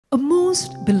A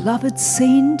most beloved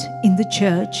saint in the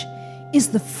Church is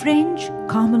the French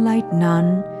Carmelite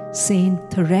nun Saint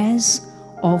Therese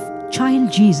of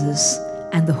Child Jesus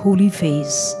and the Holy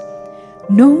Face.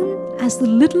 Known as the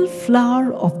Little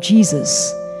Flower of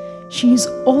Jesus, she is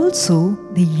also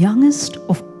the youngest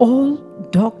of all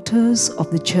doctors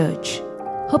of the Church.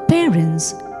 Her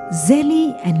parents,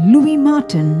 Zélie and Louis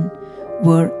Martin,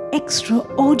 were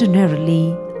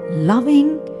extraordinarily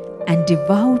loving and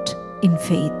devout in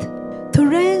faith.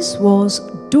 Therese was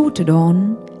doted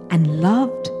on and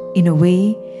loved in a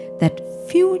way that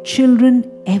few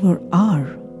children ever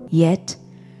are. Yet,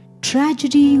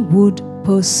 tragedy would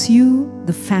pursue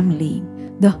the family.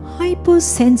 The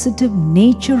hypersensitive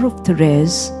nature of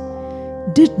Therese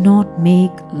did not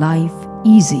make life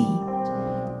easy.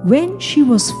 When she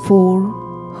was 4,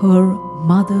 her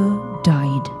mother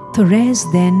died. Therese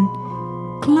then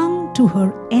clung to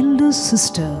her elder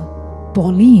sister,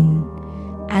 Pauline,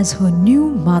 as her new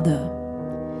mother.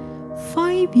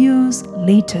 5 years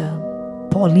later,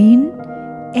 Pauline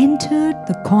entered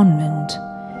the convent,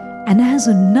 and as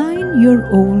a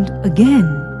 9-year-old again,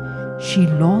 she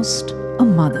lost a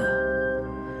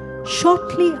mother.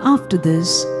 Shortly after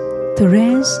this,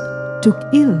 Therese took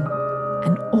ill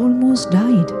and almost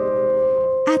died.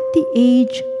 At the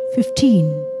age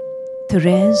 15,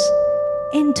 Therese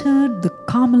entered the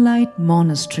Carmelite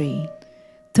monastery.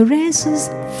 Therese's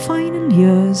final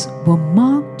years were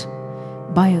marked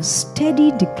by a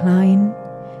steady decline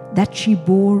that she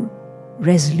bore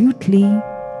resolutely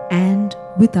and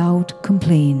without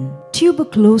complaint.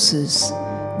 Tuberculosis,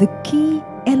 the key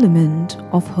element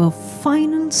of her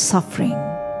final suffering,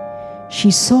 she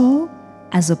saw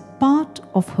as a part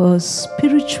of her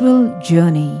spiritual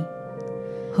journey.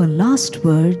 Her last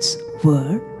words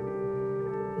were,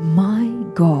 "My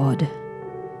God,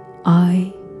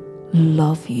 I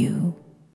love you."